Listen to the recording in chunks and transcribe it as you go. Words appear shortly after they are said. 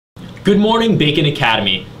Good morning, Bacon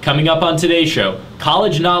Academy. Coming up on today's show,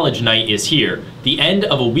 College Knowledge Night is here, the end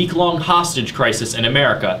of a week-long hostage crisis in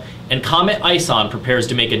America, and Comet ISON prepares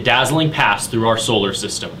to make a dazzling pass through our solar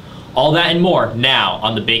system. All that and more now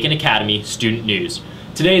on the Bacon Academy Student News.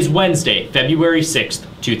 Today is Wednesday, February 6th,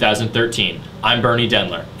 2013. I'm Bernie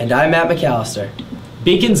Dennler. And I'm Matt McAllister.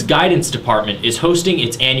 Bacon's Guidance Department is hosting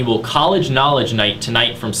its annual College Knowledge Night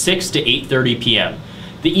tonight from 6 to 8:30 p.m.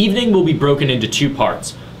 The evening will be broken into two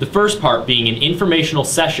parts. The first part being an informational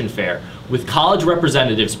session fair with college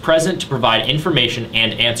representatives present to provide information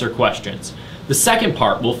and answer questions. The second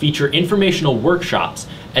part will feature informational workshops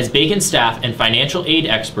as Bacon staff and financial aid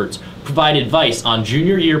experts provide advice on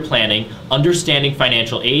junior year planning, understanding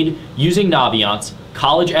financial aid, using Naviance,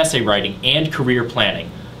 college essay writing, and career planning.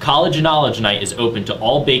 College Knowledge Night is open to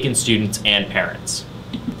all Bacon students and parents.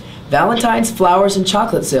 Valentine's flowers and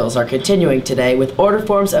chocolate sales are continuing today with order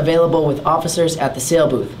forms available with officers at the sale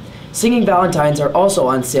booth. Singing Valentines are also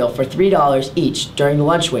on sale for $3 each during the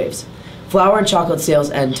lunch waves. Flower and chocolate sales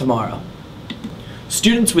end tomorrow.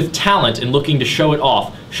 Students with talent and looking to show it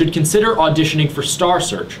off should consider auditioning for Star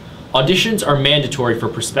Search. Auditions are mandatory for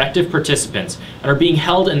prospective participants and are being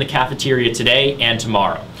held in the cafeteria today and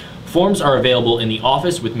tomorrow. Forms are available in the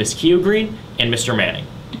office with Ms. Keogreen and Mr. Manning.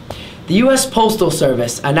 The U.S. Postal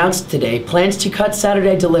Service announced today plans to cut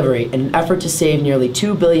Saturday delivery in an effort to save nearly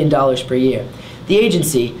 $2 billion per year. The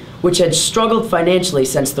agency, which had struggled financially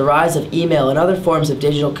since the rise of email and other forms of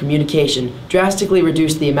digital communication drastically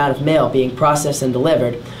reduced the amount of mail being processed and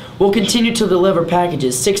delivered, will continue to deliver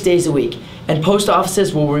packages 6 days a week, and post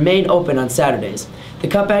offices will remain open on Saturdays. The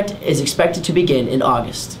cutback is expected to begin in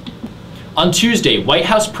August. On Tuesday, White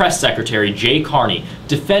House Press Secretary Jay Carney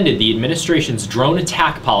defended the administration's drone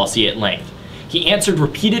attack policy at length. He answered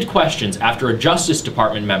repeated questions after a Justice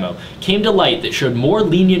Department memo came to light that showed more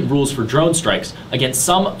lenient rules for drone strikes against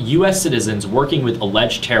some U.S. citizens working with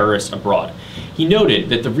alleged terrorists abroad. He noted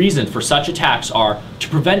that the reason for such attacks are to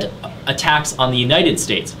prevent attacks on the United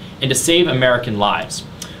States and to save American lives.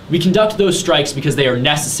 We conduct those strikes because they are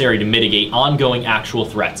necessary to mitigate ongoing actual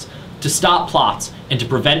threats, to stop plots, and to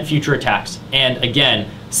prevent future attacks, and again,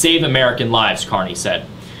 save American lives, Carney said.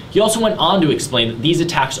 He also went on to explain that these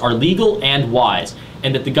attacks are legal and wise,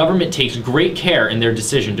 and that the government takes great care in their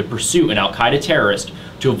decision to pursue an al-Qaeda terrorist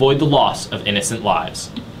to avoid the loss of innocent lives.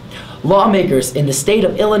 Lawmakers in the state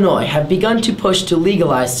of Illinois have begun to push to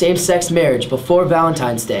legalize same-sex marriage before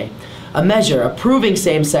Valentine's Day. A measure approving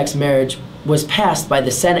same-sex marriage was passed by the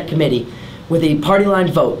Senate committee with a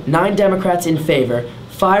party-line vote, 9 Democrats in favor,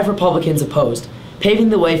 5 Republicans opposed,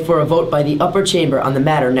 paving the way for a vote by the upper chamber on the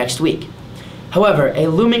matter next week. However, a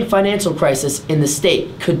looming financial crisis in the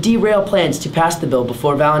state could derail plans to pass the bill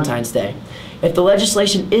before Valentine's Day. If the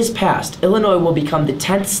legislation is passed, Illinois will become the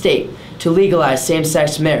 10th state to legalize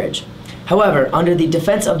same-sex marriage. However, under the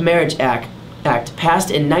Defense of Marriage Act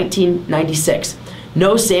passed in 1996,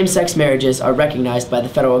 no same-sex marriages are recognized by the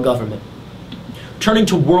federal government. Turning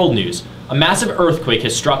to world news, a massive earthquake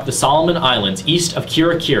has struck the Solomon Islands east of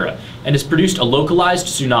Kira Kira and has produced a localized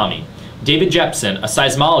tsunami. David Jepson, a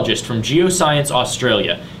seismologist from Geoscience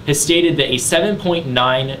Australia, has stated that a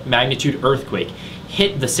 7.9 magnitude earthquake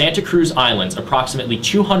hit the Santa Cruz Islands approximately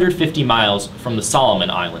 250 miles from the Solomon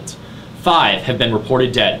Islands. 5 have been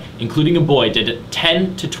reported dead, including a boy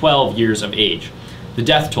 10 to 12 years of age. The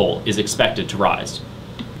death toll is expected to rise.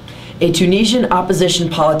 A Tunisian opposition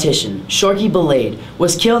politician, Chorki Belaid,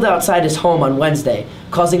 was killed outside his home on Wednesday,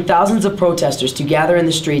 causing thousands of protesters to gather in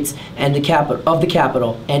the streets and the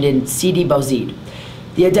capital and in Sidi Bouzid.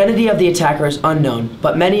 The identity of the attacker is unknown,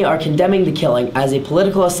 but many are condemning the killing as a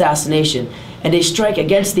political assassination and a strike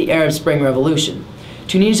against the Arab Spring Revolution.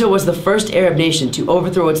 Tunisia was the first Arab nation to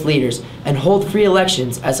overthrow its leaders and hold free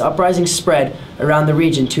elections as uprisings spread around the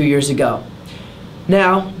region 2 years ago.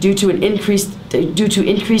 Now, due to increased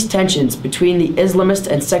tensions between the Islamists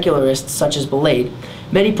and secularists such as Belaid,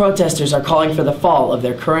 many protesters are calling for the fall of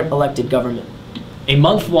their current elected government. A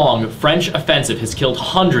month-long French offensive has killed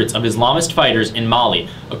hundreds of Islamist fighters in Mali,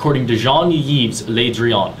 according to Jean-Yves Le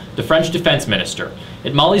Drian, the French defense minister.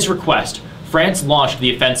 At Mali's request, France launched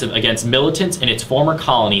the offensive against militants in its former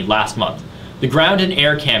colony last month. The ground and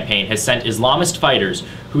air campaign has sent Islamist fighters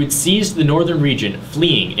who had seized the northern region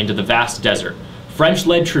fleeing into the vast desert.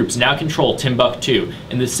 French-led troops now control Timbuktu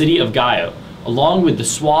and the city of Gayo, along with the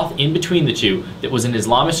swath in between the two that was an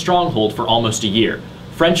Islamist stronghold for almost a year.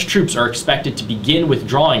 French troops are expected to begin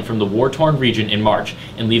withdrawing from the war-torn region in March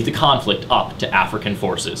and leave the conflict up to African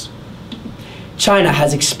forces. China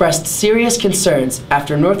has expressed serious concerns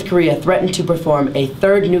after North Korea threatened to perform a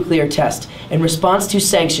third nuclear test in response to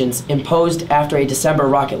sanctions imposed after a December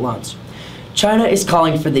rocket launch. China is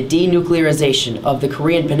calling for the denuclearization of the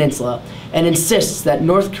Korean Peninsula and insists that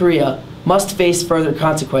North Korea must face further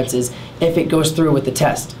consequences if it goes through with the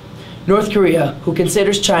test. North Korea, who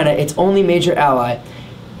considers China its only major ally,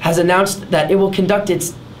 has announced that it will conduct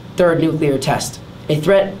its third nuclear test, a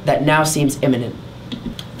threat that now seems imminent.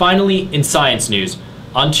 Finally, in science news,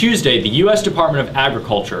 on Tuesday, the U.S. Department of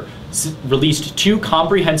Agriculture released 2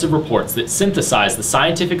 comprehensive reports that synthesize the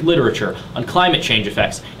scientific literature on climate change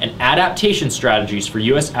effects and adaptation strategies for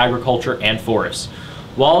U.S. agriculture and forests.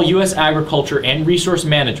 While U.S. agriculture and resource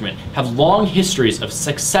management have long histories of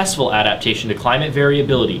successful adaptation to climate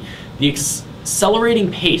variability, the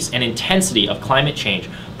accelerating pace and intensity of climate change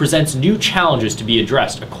presents new challenges to be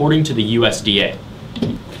addressed, according to the USDA.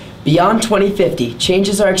 Beyond 2050,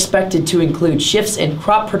 changes are expected to include shifts in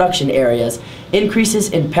crop production areas,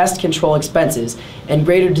 increases in pest control expenses, and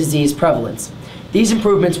greater disease prevalence. These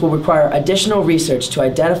improvements will require additional research to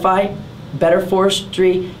identify better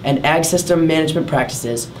forestry and ag system management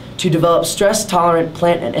practices, to develop stress-tolerant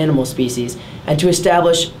plant and animal species, and to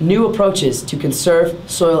establish new approaches to conserve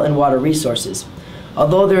soil and water resources.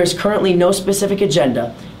 Although there is currently no specific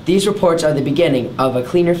agenda, these reports are the beginning of a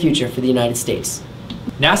cleaner future for the United States.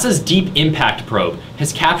 NASA's Deep Impact Probe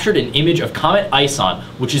has captured an image of Comet ISON,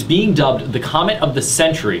 which is being dubbed the Comet of the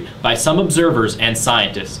Century by some observers and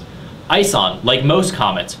scientists. ISON, like most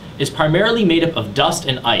comets, is primarily made up of dust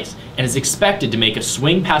and ice and is expected to make a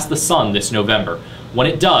swing past the sun this November. When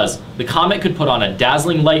it does, the comet could put on a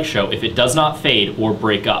dazzling light show if it does not fade or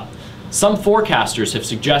break up. Some forecasters have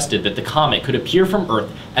suggested that the comet could appear from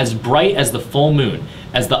Earth as bright as the full moon,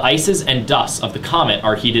 as the ices and dusts of the comet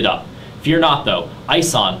are heated up. Fear not though,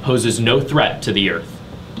 ISON poses no threat to the Earth.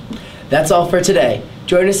 That's all for today.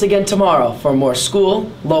 Join us again tomorrow for more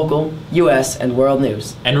school, local, U.S., and world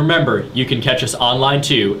news. And remember, you can catch us online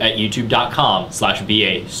too at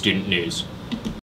youtube.com/BA Student News.